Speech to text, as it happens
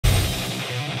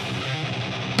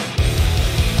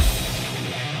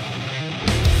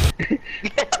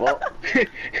Well,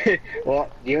 well,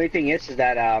 the only thing is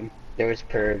that there was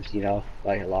pervs, you know,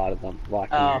 like a lot of them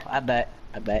walking Oh, there. I bet.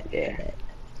 I bet. Yeah. I bet.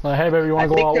 Like, hey baby, you wanna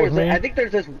go out with me? I think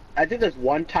there's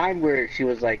one time where she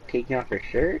was like taking off her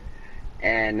shirt,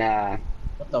 and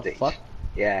What the fuck?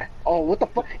 yeah. Oh, what the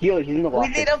fuck? Yo, he's in the We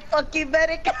washroom. need a fucking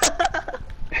medic!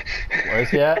 Where's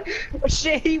he at? Oh,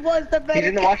 shit, he was the medic! He's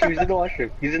in the washroom. He's in the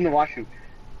washroom. He's in the washroom.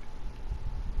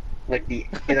 Like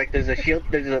there's a shield.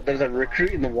 There's a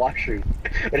recruit in the washroom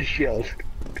with a shield.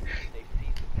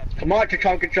 Come on,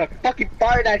 Chachonka Chuck. Fucking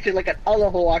fire that shit like an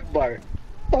Allahu Akbar.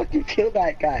 Fucking kill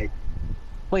that guy.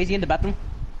 Wait, is he in the bathroom?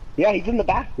 Yeah, he's in the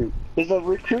bathroom. There's a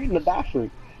recruit in the bathroom.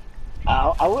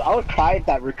 I would cry if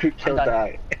that recruit killed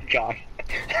Josh.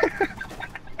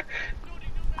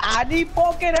 I need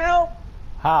fucking help!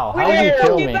 How? We How need did a you kill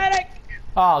fucking me? medic!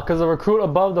 Oh, cause the recruit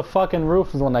above the fucking roof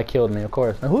is the one that killed me, of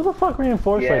course. And who the fuck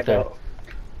reinforced right there? No.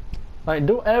 Like,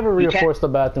 don't ever reinforce the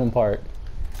bathroom part.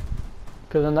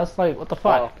 Cause then that's like, what the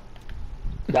fuck? Oh,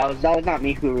 that was not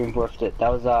me who reinforced it. That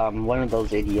was one of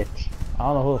those idiots. I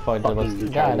don't know who the fuck did Fucking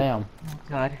it. Goddamn. Oh,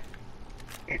 God.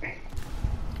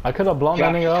 I could have blown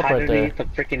that Josh, nigga up hide right there. underneath the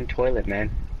freaking toilet,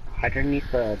 man. Hide underneath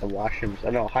the washrooms. Oh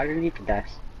no, hide underneath the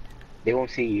desk. They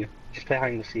won't see you. Just play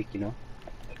hide and seek, you know.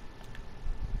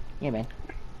 Yeah, man.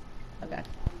 Okay.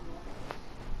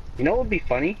 You know what would be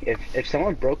funny? If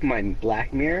someone broke my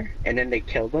black mirror and then they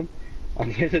killed him on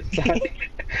the other side.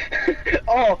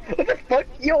 Oh, what the fuck?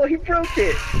 Yo, he broke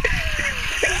it!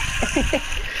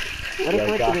 What Yo,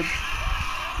 a coincidence.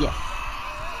 Yeah.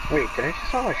 Wait, did I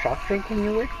just saw a shock train coming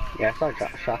your way? Yeah, I saw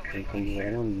a shock train coming your way.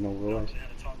 I don't even know where it was.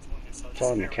 It's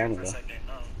all on the camera though.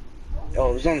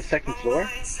 Oh, it was on the second floor?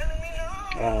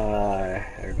 I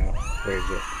don't know. Where is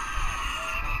it?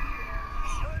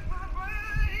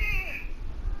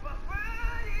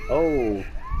 Oh,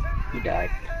 he died.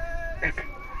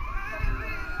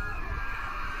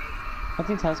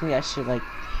 Something tells me I should, like,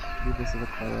 do this in the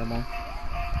corner, man.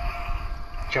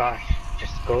 Josh,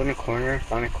 just go in a corner,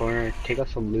 find a corner, take out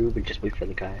some lube, and just wait for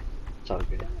the guy. It's all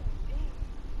good.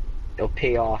 It'll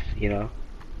pay off, you know?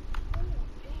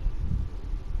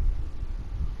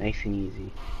 Nice and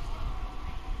easy.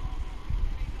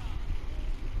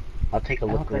 I'll take a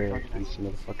look where these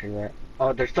motherfuckers are at.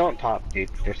 Oh, they're still on top, dude.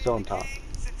 They're still on top.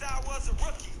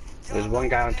 There's one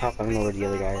guy on top, I don't know where the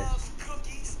other guy is.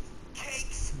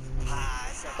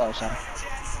 Oh, shut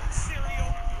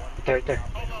It's right there.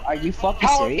 Are you fucking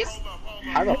serious?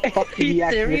 How the fuck did you you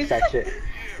actually serious? miss that shit?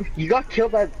 You got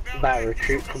killed by a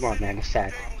recruit? Come on, man, it's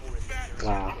sad.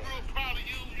 Wow.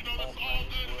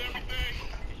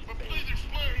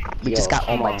 We Yo, just got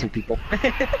owned come by on. 2 people.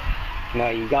 No,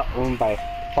 you got owned by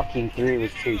fucking 3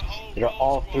 recruits. They're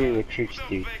all 3 recruits,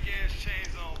 dude.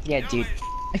 Yeah, dude.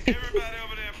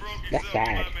 That's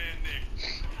sad.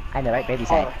 I know, right? Baby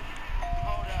sad.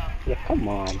 Yeah, come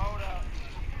on.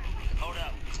 Hold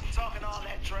up. Talking all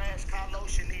that trash,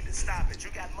 Carlos, you need to stop it.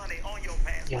 You got money on your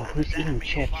pants. Yo, who's eating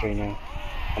chips right now?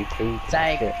 I'm clean.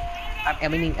 Sorry.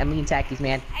 I'm eating tackies,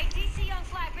 man.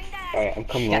 Alright, I'm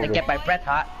coming Gotta over. get my breath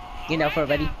hot. You know, for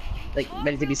ready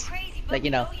to be, like,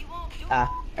 you know.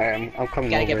 Alright, I'm coming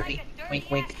Gotta over. get ready. Wink,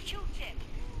 wink.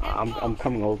 I'm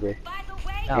coming over.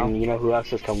 Oh. And you know who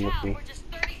else is coming with me?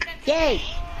 Yay!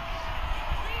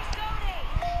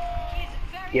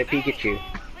 Yeah, Pikachu.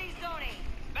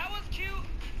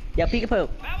 Yo, Peekapoo.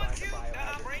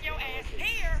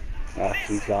 Oh,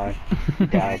 he's gone. He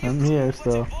died. I'm here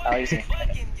still. Oh, he's here.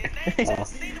 Oh,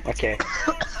 okay.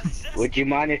 Would you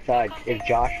mind if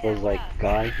Josh was like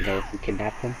gone? You know, if we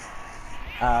kidnapped him?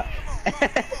 I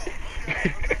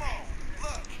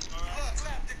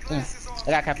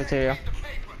got cafeteria.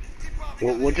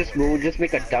 We'll just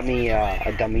make a dummy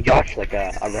Josh, like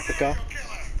a replica.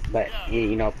 But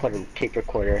you know, put a tape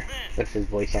recorder with his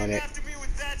voice on it.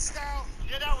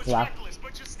 Wow.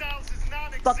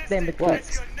 Fuck them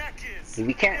recruits.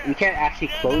 We can't actually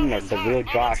clone the real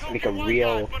Josh, make a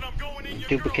real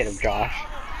duplicate of Josh.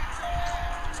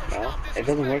 No, it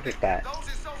doesn't work like that.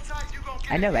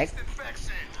 I know, right?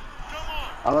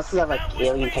 Unless we have like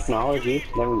alien technology,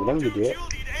 then we do it.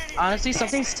 Honestly,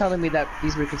 something's telling me that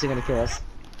these recruits are gonna kill us.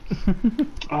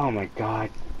 Oh my god,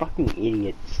 fucking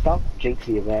idiot! Stop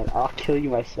jinxing it, man. I'll kill you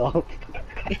myself.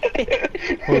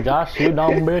 Oh, Josh, you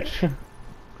dumb bitch.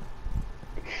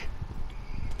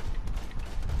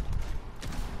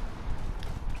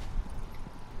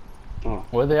 Oh,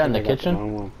 Were they at in the I got the kitchen?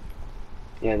 wrong one.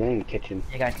 Yeah, they're in the kitchen.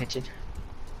 They got kitchen.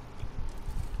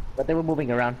 But they were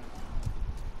moving around.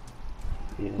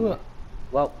 Yeah.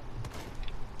 Well,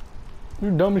 You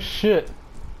dumb as shit.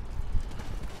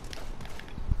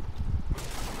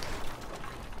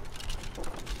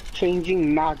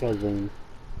 Changing magazine.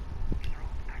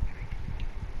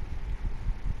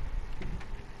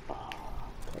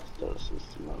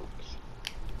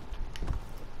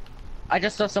 I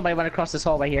just saw somebody run across this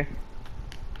hall right here.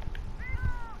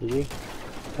 Did you?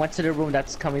 Went to the room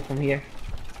that's coming from here.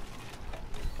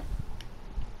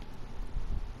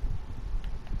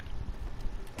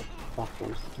 Fuck,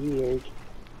 I'm scared.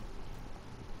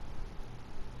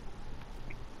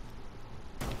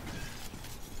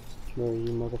 Where are you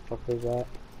motherfuckers at?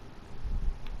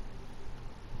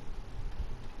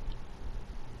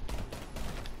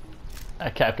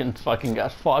 That captain fucking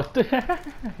got fucked.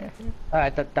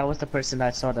 Alright, that was the person I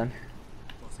saw then.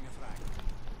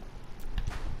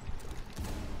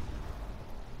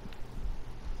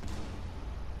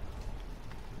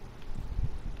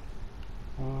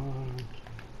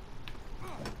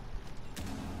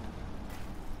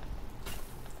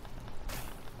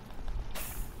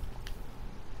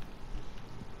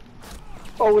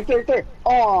 Oh, it's right there!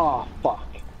 Oh, fuck.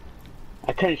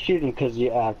 I couldn't shoot him because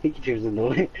Pikachu was in the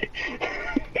way.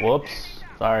 Whoops.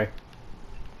 Sorry.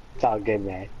 It's all good,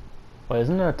 man. Wait,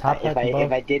 isn't there a top hat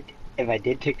above? If I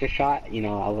did take the shot, you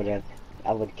know, I would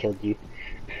have killed you.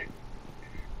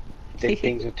 Then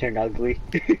things would turn ugly.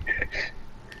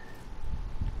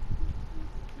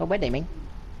 Oh, we're naming.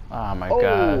 Oh my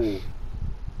gosh.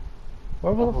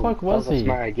 Where the fuck was That was he? a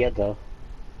smart idea, though.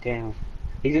 Damn.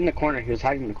 He's in the corner. He was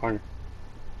hiding in the corner.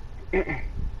 He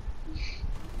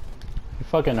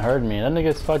fucking heard me. That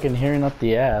nigga's fucking hearing up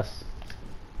the ass.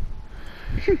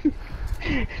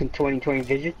 2020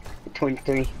 vision.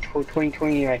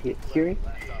 2020 hearing.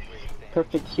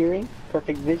 Perfect hearing.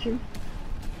 Perfect vision.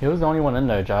 He was the only one in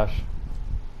there, Josh.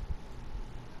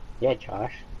 Yeah,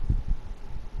 Josh.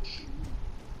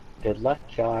 Good luck,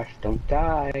 Josh. Don't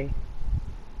die.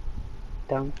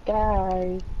 Don't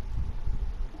die.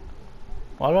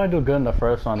 Why do I do good in the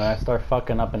first round and I start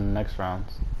fucking up in the next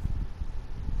rounds?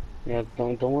 Yeah,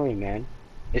 don't worry, man.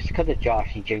 It's because of Josh.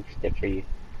 He jinxed it for you.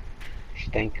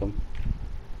 Just thank him.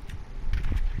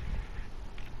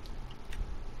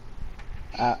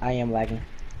 I am lagging.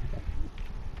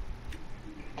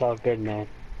 It's all good, man.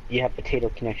 You have potato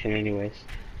connection anyways.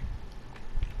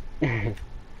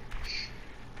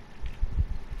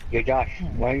 Yo, Josh,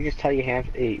 why don't you just tell your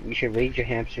you should raise your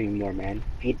hamstring more, man.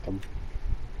 Feed them.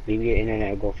 Maybe your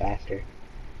internet will go faster.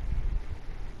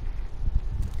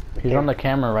 He's on the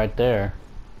camera right there.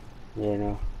 Yeah,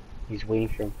 no. He's waiting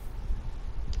for him.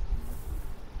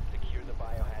 Secure the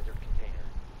biohazard container.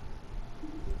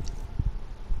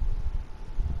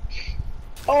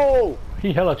 Oh!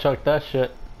 He hella chucked that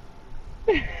shit.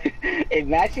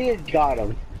 Imagine it got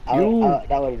him. That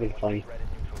would have been funny.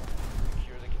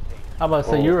 Secure the container. How about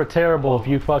to say you were terrible if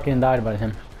you fucking died by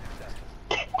him.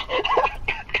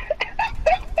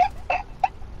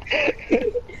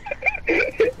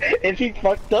 If he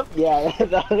fucked up, yeah,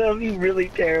 that would be really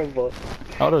terrible.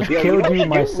 I would have Yeah, killed what you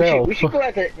myself. We should go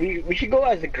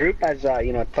as a group as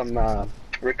you know, some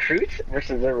recruits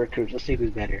versus their recruits. Let's see who's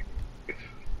better.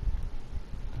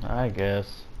 I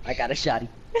guess. I got a shotty.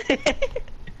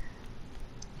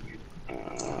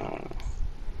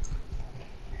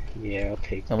 Yeah, I'll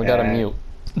take And we that. got a mute.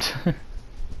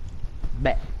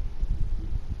 Bet.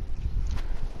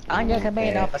 On your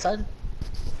command, Okay. officer.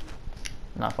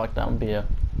 Nah, fuck that one, be a...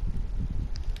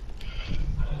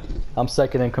 I'm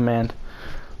second in command.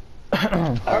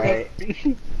 Alright.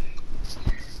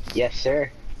 Yes,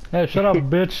 sir. Hey, shut up,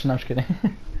 bitch. No, I'm just kidding.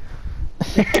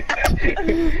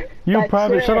 You But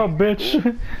private, sir. shut up,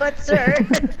 bitch. But sir.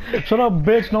 Shut up,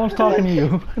 bitch. No one's talking to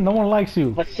you. No one likes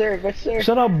you. But sir.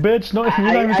 Shut up, bitch. No,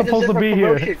 you're not even supposed to be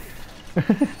here.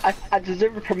 I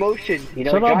deserve a promotion. You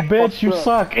know, Shut up, Josh bitch. fucked You up.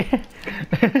 suck.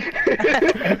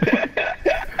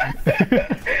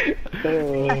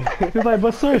 He's like,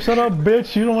 but sir, shut up,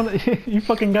 bitch. You don't want to. You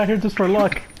fucking got here just for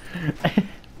luck.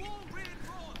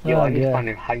 Yo, Oh, I just yeah. found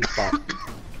a hiding spot.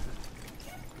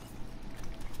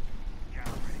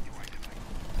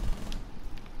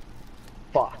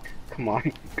 Fuck. Come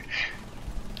on.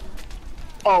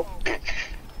 Oh.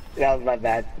 That was my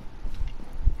bad.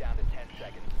 Down to 10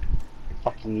 seconds.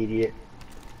 Fucking idiot.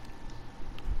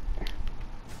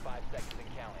 5 seconds and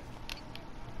counting.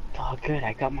 Oh, good.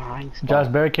 I got my hiding spot. Josh,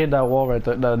 barricade that wall right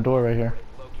there, that door right here.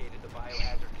 Located the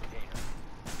biohazard container.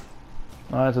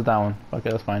 Oh, that's that one. Okay,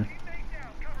 that's fine.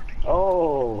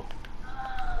 Oh.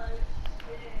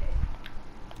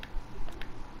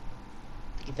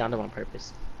 He down on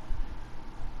purpose.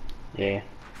 Yeah.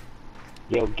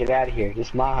 Yo, get out of here. This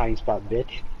is my hiding spot,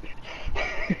 bitch.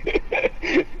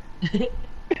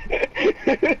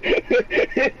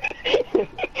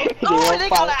 Oh, they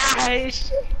got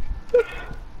Ash!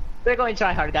 They're going to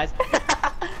try hard, guys.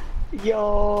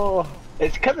 Yo.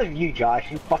 It's because of you,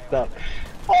 Josh. You fucked up.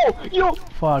 Oh, yo.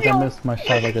 Fuck, yo. I missed my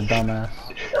shot like a dumbass.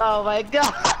 Oh my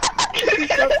god. He's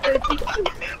so crazy.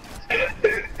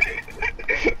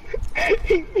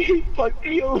 He fucked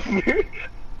me over.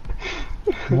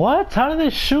 What? How did they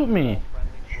shoot me?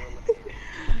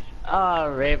 Oh,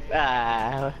 rip.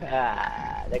 They're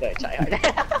gonna try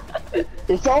hard.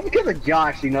 It's all because of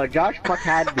Josh, you know. Josh fuck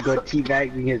had to go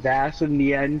teabagging his ass in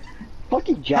the end.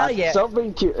 Fucking Josh, Hell yeah.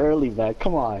 celebrating too early, man.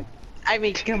 Come on. I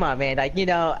mean, come on, man. Like, you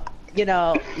know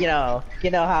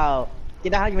how,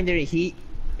 when you're in heat,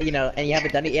 and you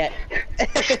haven't done it yet.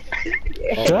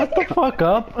 Shut the fuck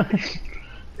up.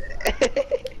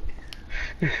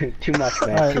 Too much, man.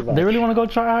 Alright, Too much. they really want to go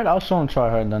try hard? I'll show them try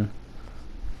hard then.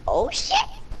 Oh shit!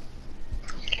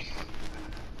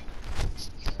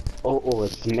 Oh,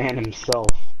 it's the man himself.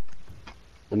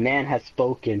 The man has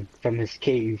spoken from his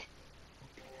cave.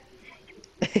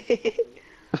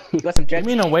 You got some You dreads?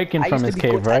 mean awaken I from used his to be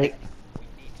cave, right?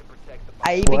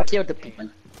 I even What? killed the people.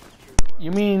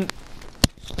 You mean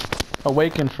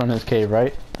awaken from his cave,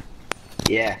 right?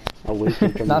 Yeah,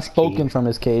 awaken from Not his spoken cave. from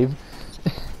his cave.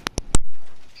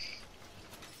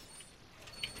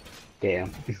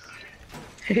 Damn.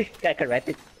 Got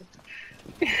corrected.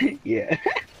 Yeah.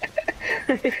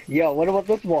 Yo, what about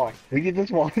this wall? We need this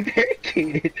wall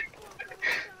barricaded.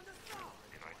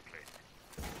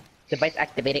 Device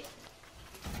activated.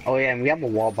 Oh yeah, and we have a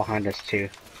wall behind us too.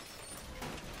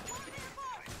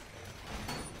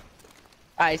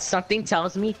 Alright, something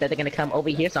tells me that they're gonna come over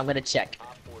here, so I'm gonna check.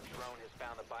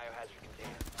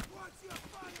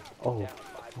 Oh.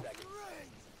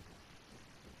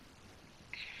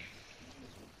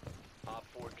 Op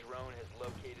 4 drone has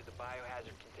located the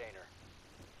biohazard container.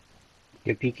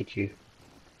 Yo, Pikachu.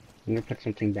 I'm gonna put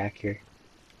something back here.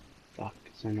 Fuck,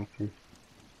 it's not nothing.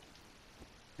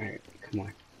 Alright, come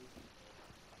on.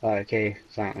 Okay,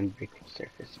 it's not unbreakable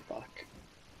surface. Fuck.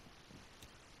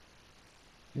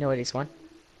 You know where this one?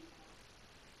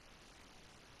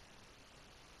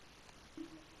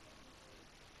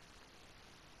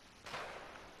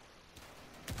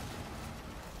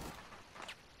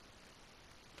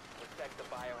 Protect the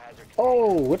biohazard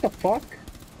Oh, what the fuck?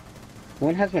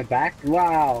 One has my back?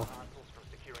 Wow. consoles from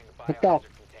securing the What the biohazard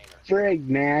container. frig,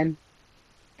 man?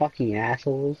 Fucking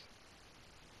assholes.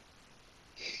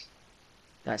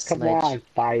 That's Come sledge. on,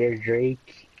 Fire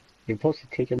Drake. You're supposed to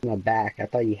take him in the back. I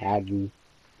thought you had me.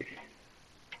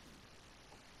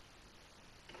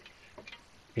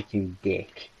 Freaking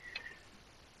dick.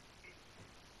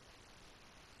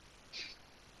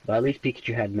 But at least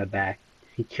Pikachu had my back.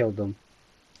 He killed him.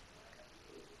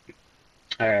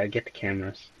 Alright, get the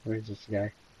cameras. Where's this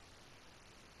guy?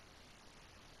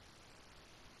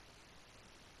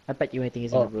 I bet you anything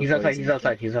is Oh, in the roof. he's outside, he's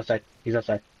outside, he's outside, he's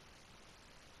outside.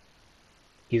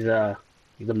 He's a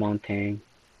Montang.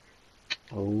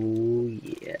 Oh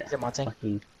yeah. Is it Monte?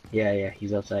 Fucking yeah,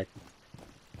 he's outside.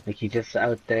 Like he's just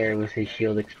out there with his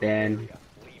shield expand. Leave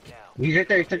now. He's right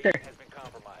there, he's right there. Has been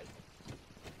compromised.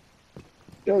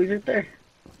 Yo, he's right there.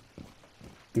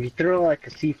 If you throw like a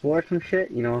C4 or some shit,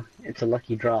 you know, it's a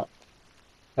lucky drop.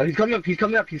 Oh, he's coming up, he's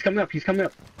coming up, he's coming up, he's coming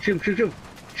up. Shoot him, shoot him,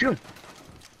 shoot him.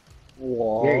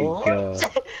 Whoa. There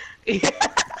you go.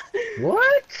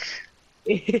 What?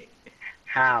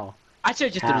 How? I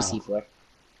should have just How? threw the C4.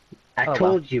 I Oh,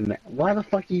 told you, man. Why the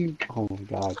fuck you? Oh my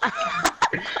god.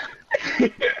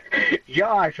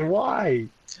 Josh, why?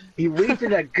 He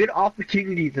wasted a good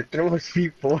opportunity to throw a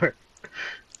C4.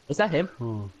 Is that him?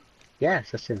 Oh.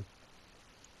 Yes, that's him.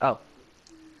 Oh.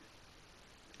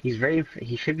 He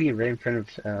should be right in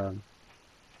front of,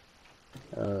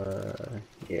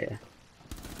 yeah.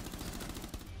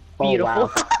 Beautiful.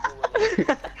 Oh,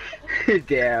 wow.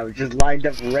 Damn, just lined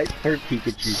up right for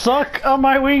Pikachu. Suck on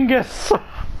my wingus!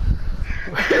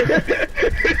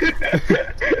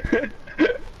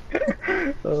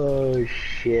 Oh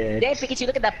shit. Damn, Pikachu,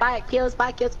 look at that. 5 kills,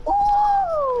 5 kills.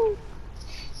 Ooh!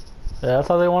 Yeah, that's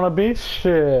how they want to be?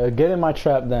 Shit, get in my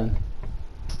trap then.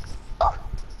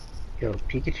 Yo,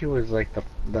 Pikachu was like the